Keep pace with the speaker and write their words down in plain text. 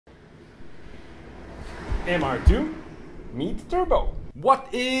MR2 meets turbo.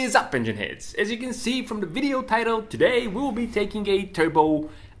 What is up, engine heads? As you can see from the video title, today we will be taking a turbo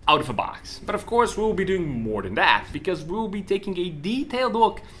out of a box. But of course we will be doing more than that, because we will be taking a detailed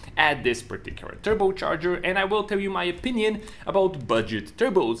look at this particular turbocharger, and I will tell you my opinion about budget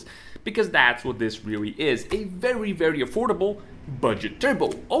turbos, because that's what this really is, a very affordable budget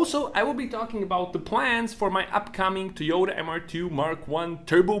turbo. Also, I will be talking about the plans for my upcoming Toyota MR2 Mark 1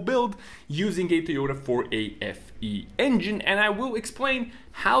 turbo build using a Toyota 4AFE engine, and I will explain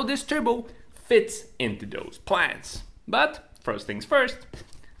how this turbo fits into those plans. But first things first,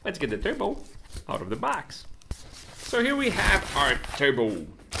 let's get the turbo out of the box. So here we have our turbo.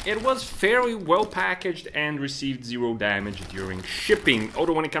 It was fairly well packaged and received zero damage during shipping.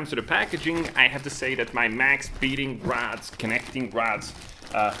 Although when it comes to the packaging, I have to say that my MaXpeedingRods connecting rods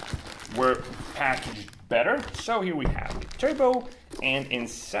were packaged better. So here we have the turbo, and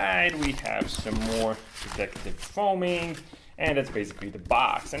inside we have some more protective foaming, and that's basically the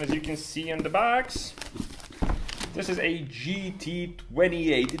box. And as you can see on the box, this is a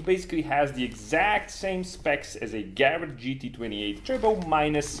GT28. It basically has the exact same specs as a Garret GT28 turbo,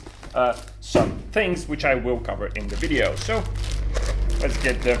 minus some things which I will cover in the video. So let's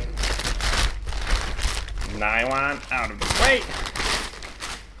get the nylon out of the way.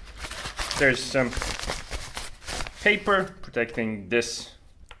 There's some paper protecting this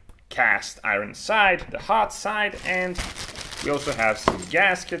cast iron side, the hot side, and we also have some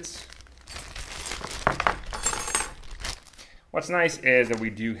gaskets. What's nice is that we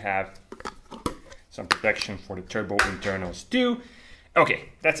do have some protection for the turbo internals too. Okay,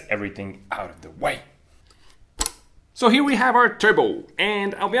 that's everything out of the way. So here we have our turbo,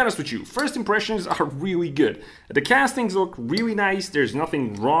 and I'll be honest with you, first impressions are really good. The castings look really nice. There's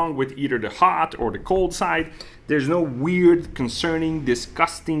nothing wrong with either the hot or the cold side. There's no weird, concerning,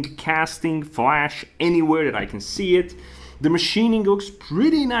 disgusting casting flash anywhere that I can see it. The machining looks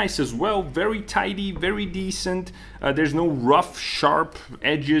pretty nice as well, very tidy, very decent. There's no rough, sharp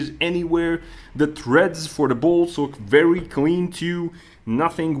edges anywhere. The threads for the bolts look very clean too.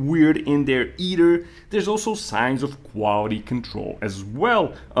 Nothing weird in there either. There's also signs of quality control as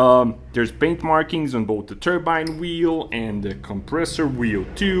well. There's paint markings on both the turbine wheel and the compressor wheel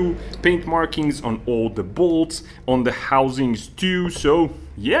too. Paint markings on all the bolts, on the housings too. So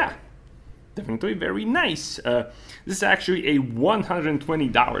yeah, definitely very nice. This is actually a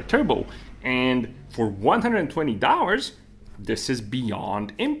 $120 turbo, and for $120, this is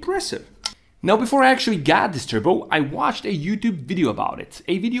beyond impressive. Now, before I actually got this turbo, I watched a YouTube video about it.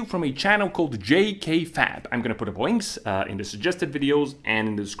 A video from a channel called JK Fab. I'm gonna put up links in the suggested videos and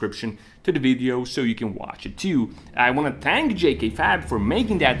in the description to the video so you can watch it too. I wanna thank JK Fab for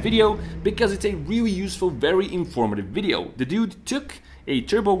making that video because it's a really useful, very informative video. The dude took a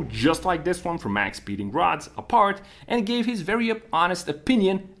turbo just like this one from MaXpeedingRods apart and gave his very honest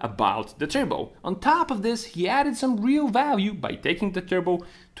opinion about the turbo. On top of this, he added some real value by taking the turbo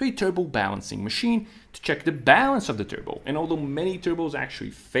to a turbo balancing machine to check the balance of the turbo. And although many turbos actually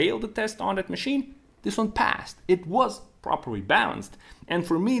failed the test on that machine, this one passed. It was properly balanced. And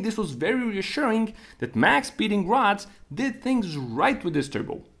for me, this was very reassuring that MaXpeedingRods did things right with this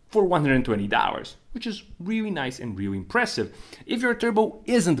turbo for $120, which is really nice and really impressive. If your turbo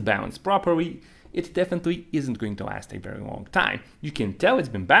isn't balanced properly, it definitely isn't going to last a very long time. You can tell it's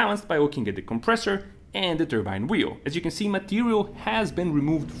been balanced by looking at the compressor and the turbine wheel. As you can see, material has been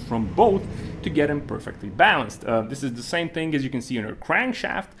removed from both to get them perfectly balanced. This is the same thing as you can see on your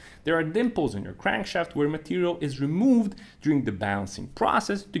crankshaft. There are dimples in your crankshaft where material is removed during the balancing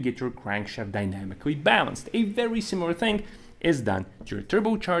process to get your crankshaft dynamically balanced. A very similar thing is done to your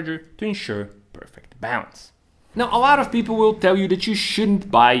turbocharger to ensure perfect balance. Now, a lot of people will tell you that you shouldn't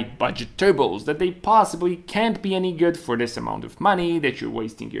buy budget turbos, that they possibly can't be any good for this amount of money, that you're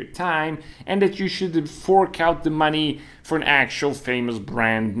wasting your time, and that you should fork out the money for an actual famous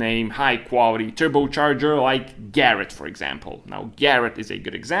brand name, high quality turbocharger like Garret, for example. Now, Garret is a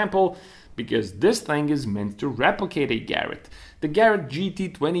good example because this thing is meant to replicate a Garret. The Garret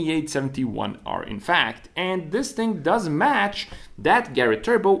GT2871r, in fact, and this thing does match that Garret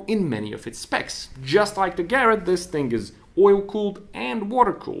turbo in many of its specs. Just like the Garret, this thing is oil-cooled and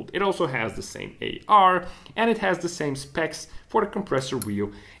water-cooled. It also has the same AR, and it has the same specs for the compressor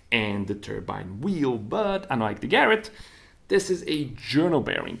wheel and the turbine wheel, but unlike the Garret, this is a journal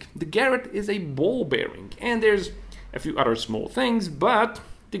bearing. The Garret is a ball bearing, and there's a few other small things, but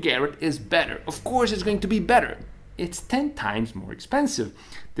the Garret is better. Of course, it's going to be better. It's 10 times more expensive.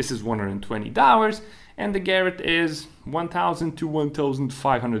 This is $120, and the Garret is $1,000 to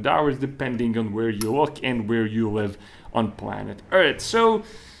 $1,500 depending on where you look and where you live on planet Earth. So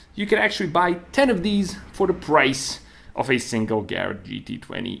you can actually buy 10 of these for the price of a single Garret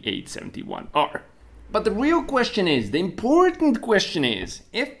GT2871r. But the real question is, the important question is,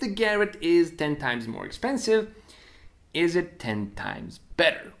 if the Garret is 10 times more expensive, is it 10 times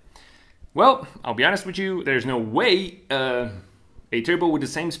better? Well, I'll be honest with you, there's no way a turbo with the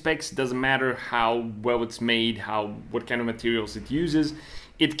same specs, doesn't matter how well it's made, what kind of materials it uses,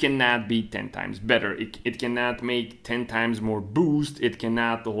 it cannot be 10 times better. It cannot make 10 times more boost, it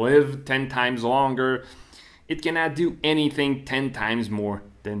cannot live 10 times longer, it cannot do anything 10 times more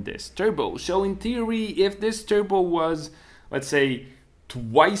than this turbo. So in theory, if this turbo was, let's say,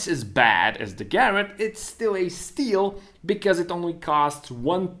 twice as bad as the Garret, it's still a steal because it only costs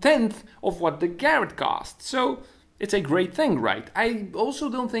 1/10 of what the Garret costs. So it's a great thing, right? I also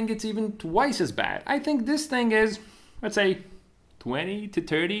don't think it's even twice as bad. I think this thing is, let's say, 20 to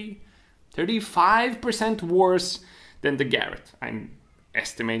 30, 35% worse than the Garret. I'm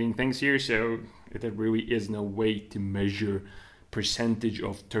estimating things here, so there really is no way to measure percentage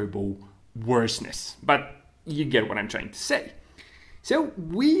of turbo worseness, but you get what I'm trying to say. So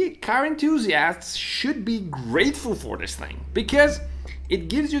we car enthusiasts should be grateful for this thing because it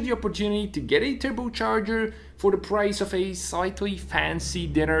gives you the opportunity to get a turbocharger for the price of a slightly fancy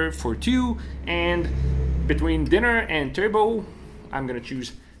dinner for two, and between dinner and turbo, I'm gonna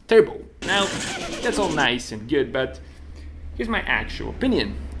choose turbo. Now, that's all nice and good, but here's my actual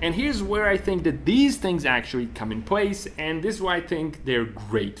opinion. And here's where I think that these things actually come in place, and this is what I think they're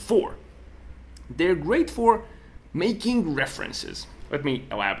great for. They're great for making references. Let me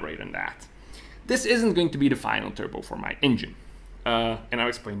elaborate on that. This isn't going to be the final turbo for my engine, and I'll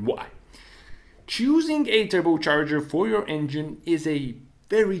explain why. Choosing a turbocharger for your engine is a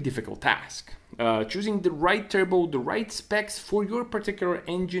very difficult task. Choosing the right turbo, the right specs for your particular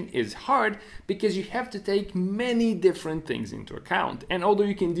engine is hard because you have to take many different things into account. And although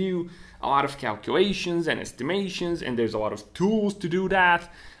you can do a lot of calculations and estimations, and there's a lot of tools to do that,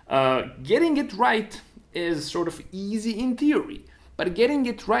 getting it right is sort of easy in theory. But getting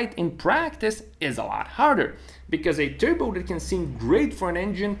it right in practice is a lot harder because a turbo that can seem great for an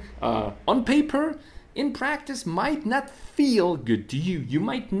engine on paper, in practice might not feel good to you. You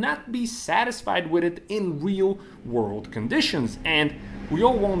might not be satisfied with it in real world conditions. And we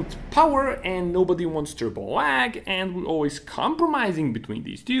all want power and nobody wants turbo lag, and we're always compromising between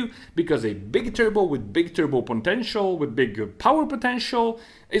these two because a big turbo with big turbo potential, with big power potential,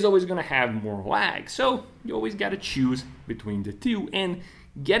 is always gonna have more lag. So you always gotta choose between the two, and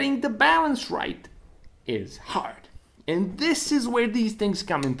getting the balance right is hard. And this is where these things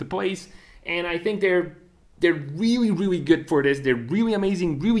come into place. And I think they're really, really good for this. They're really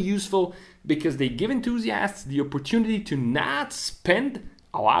amazing, really useful, because they give enthusiasts the opportunity to not spend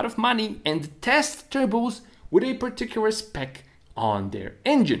a lot of money and test turbos with a particular spec on their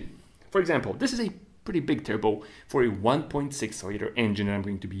engine. For example, this is a pretty big turbo for a 1.6 liter engine that I'm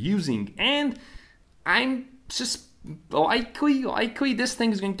going to be using, and I'm just likely this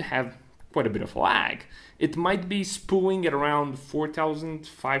thing is going to have quite a bit of lag. It might be spooling at around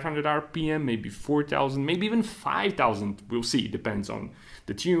 4,500 RPM, maybe 4,000, maybe even 5,000. We'll see. It depends on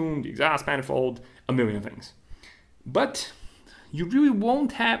the tune, the exhaust manifold, a million things. But you really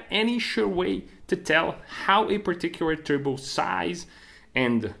won't have any sure way to tell how a particular turbo size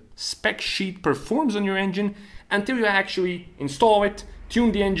and spec sheet performs on your engine until you actually install it,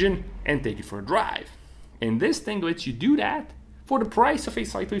 tune the engine, and take it for a drive. And this thing lets you do that for the price of a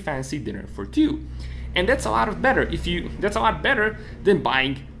slightly fancy dinner for two. And that's a lot better than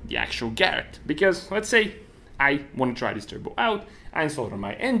buying the actual Garret. Because let's say I want to try this turbo out, I install it on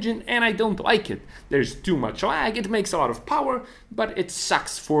my engine and I don't like it. There's too much lag, it makes a lot of power, but it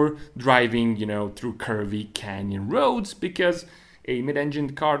sucks for driving, through curvy canyon roads, because a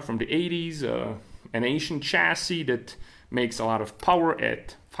mid-engine car from the 80s, an Asian chassis that makes a lot of power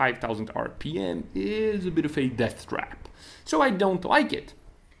at 5,000 RPM is a bit of a death trap. So I don't like it.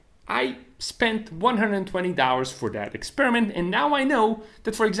 I spent $120 for that experiment, and now I know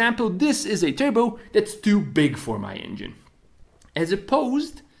that, for example, this is a turbo that's too big for my engine. As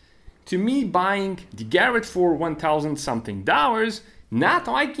opposed to me buying the Garret for $1,000 something, not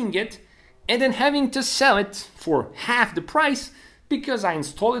liking it, and then having to sell it for half the price because I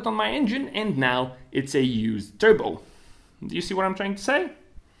installed it on my engine and now it's a used turbo. Do you see what I'm trying to say?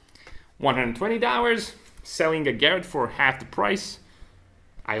 $120, selling a Garret for half the price.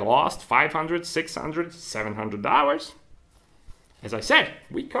 I lost $500, $600, $700. As I said,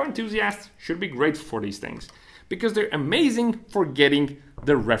 we car enthusiasts should be grateful for these things because they're amazing for getting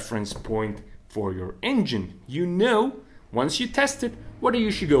the reference point for your engine. You know, once you test it, whether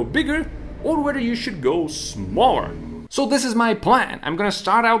you should go bigger or whether you should go smaller. So this is my plan. I'm gonna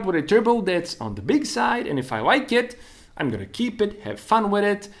start out with a turbo that's on the big side, and if I like it, I'm gonna keep it, have fun with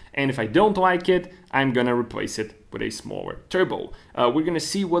it, and if I don't like it, I'm gonna replace it with a smaller turbo. We're gonna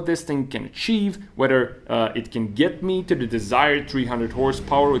see what this thing can achieve, whether it can get me to the desired 300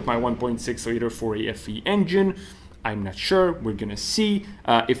 horsepower with my 1.6 liter 4AFE engine. I'm not sure. We're gonna see.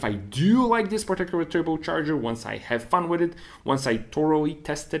 If I do like this particular turbocharger, once I have fun with it, once I thoroughly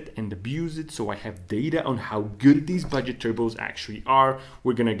test it and abuse it, so I have data on how good these budget turbos actually are,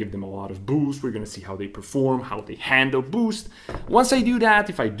 we're gonna give them a lot of boost. We're gonna see how they perform, how they handle boost. Once I do that,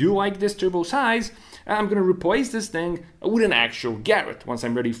 if I do like this turbo size, I'm gonna replace this thing with an actual Garret. Once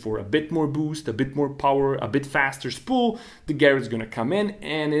I'm ready for a bit more boost, a bit more power, a bit faster spool, the Garret's gonna come in,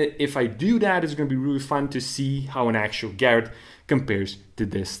 and if I do that, it's gonna be really fun to see how an actual Garret compares to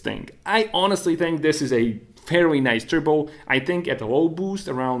this thing. I honestly think this is a fairly nice turbo. I think at a low boost,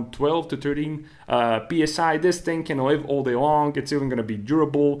 around 12 to 13 PSI, this thing can live all day long. It's even going to be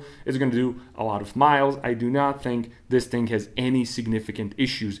durable. It's going to do a lot of miles. I do not think this thing has any significant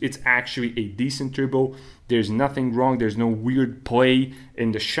issues. It's actually a decent turbo. There's nothing wrong. There's no weird play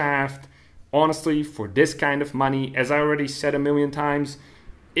in the shaft. Honestly, for this kind of money, as I already said a million times,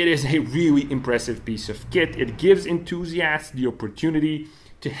 it is a really impressive piece of kit. It gives enthusiasts the opportunity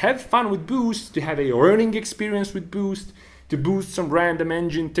to have fun with boost, to have a learning experience with boost, to boost some random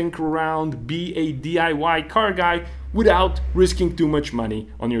engine, tinker around, be a DIY car guy without risking too much money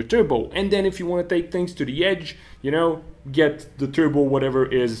on your turbo. And then if you want to take things to the edge, you know, get the turbo whatever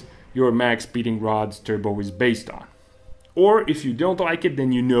is your MaXpeedingRods turbo is based on. Or if you don't like it,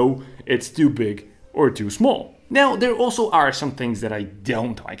 then you know it's too big or too small. Now, there also are some things that I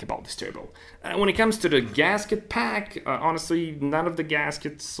don't like about this turbo. When it comes to the gasket pack, honestly, none of the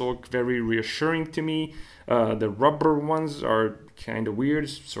gaskets look very reassuring to me. The rubber ones are kind of weird,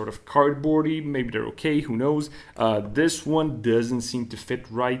 sort of cardboardy. Maybe they're okay, who knows. This one doesn't seem to fit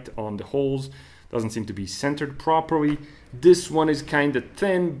right on the holes, doesn't seem to be centered properly. This one is kind of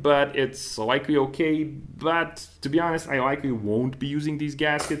thin, but it's likely okay. But to be honest, I likely won't be using these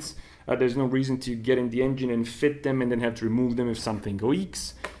gaskets. There's no reason to get in the engine and fit them and then have to remove them if something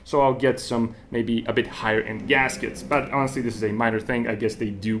leaks. So I'll get some maybe a bit higher end gaskets. But honestly, this is a minor thing. I guess they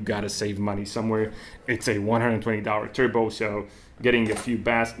do gotta save money somewhere. It's a $120 turbo, so getting a few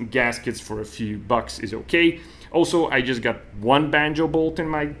gaskets for a few bucks is okay. Also, I just got one banjo bolt in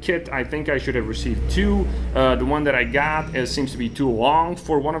my kit. I think I should have received two. The one that I got seems to be too long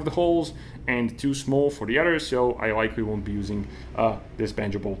for one of the holes and too small for the other, so I likely won't be using this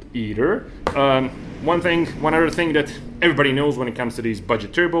banjo bolt either. One other thing that everybody knows when it comes to these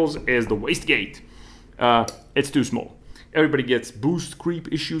budget turbos is the wastegate. It's too small. Everybody gets boost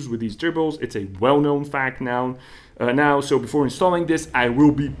creep issues with these turbos. It's a well-known fact now. So before installing this, I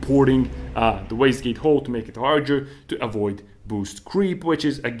will be porting the wastegate hole to make it larger to avoid boost creep, which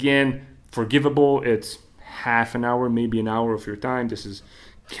is again forgivable. It's half an hour, maybe an hour of your time. This is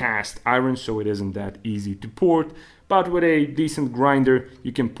cast iron, so it isn't that easy to port, but with a decent grinder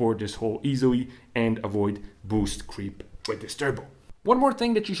you can port this hole easily and avoid boost creep with this turbo. One more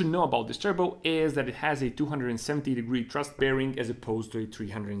thing that you should know about this turbo is that it has a 270-degree thrust bearing as opposed to a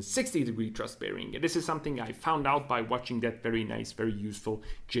 360-degree thrust bearing. This is something I found out by watching that very nice, very useful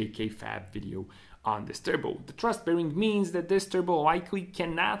JK Fab video on this turbo. The thrust bearing means that this turbo likely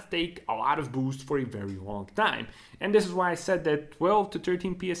cannot take a lot of boost for a very long time. And this is why I said that 12 to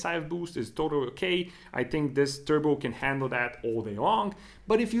 13 PSI of boost is totally okay. I think this turbo can handle that all day long.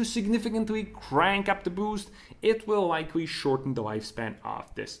 But if you significantly crank up the boost, it will likely shorten the lifespan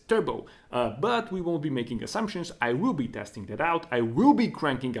of this turbo. But we won't be making assumptions. I will be testing that out. I will be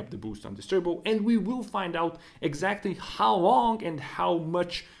cranking up the boost on this turbo, and we will find out exactly how long and how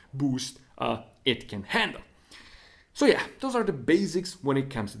much boost it can handle. So yeah, those are the basics when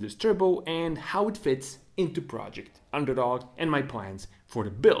it comes to this turbo and how it fits into Project Underdog and my plans for the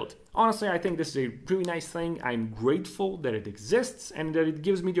build. Honestly, I think this is a really nice thing. I'm grateful that it exists and that it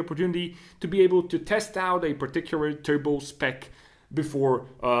gives me the opportunity to be able to test out a particular turbo spec before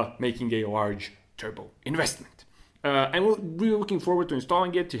making a large turbo investment. I'm really looking forward to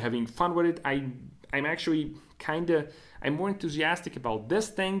installing it, to having fun with it. I'm actually I'm more enthusiastic about this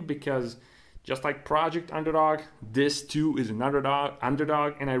thing because just like Project Underdog, this too is an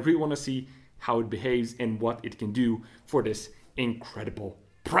underdog, and I really want to see how it behaves and what it can do for this incredible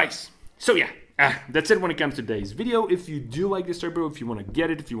price. So yeah, that's it when it comes to today's video. If you do like this turbo, if you want to get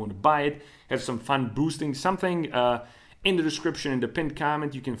it, if you want to buy it, have some fun boosting something, in the description, in the pinned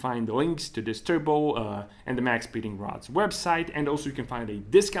comment, you can find the links to this turbo and the MaXpeedingRods website, and also you can find a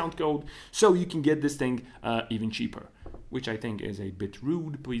discount code so you can get this thing even cheaper, which I think is a bit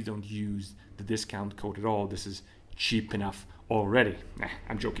rude. Please don't use the discount code at all. This is cheap enough already. Nah,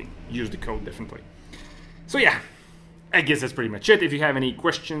 I'm joking. Use the code definitely. So yeah, I guess that's pretty much it. If you have any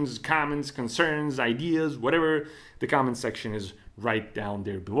questions, comments, concerns, ideas, whatever, the comment section is right down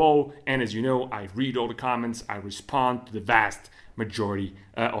there below. And as you know, I read all the comments. I respond to the vast majority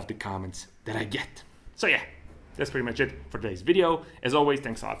of the comments that I get. So yeah, that's pretty much it for today's video. As always,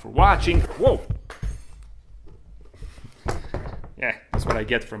 thanks a lot for watching. Whoa! Yeah, that's what I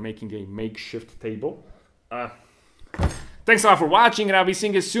get for making a makeshift table. Thanks a lot for watching, and I'll be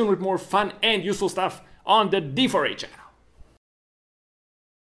seeing you soon with more fun and useful stuff on the D4A channel.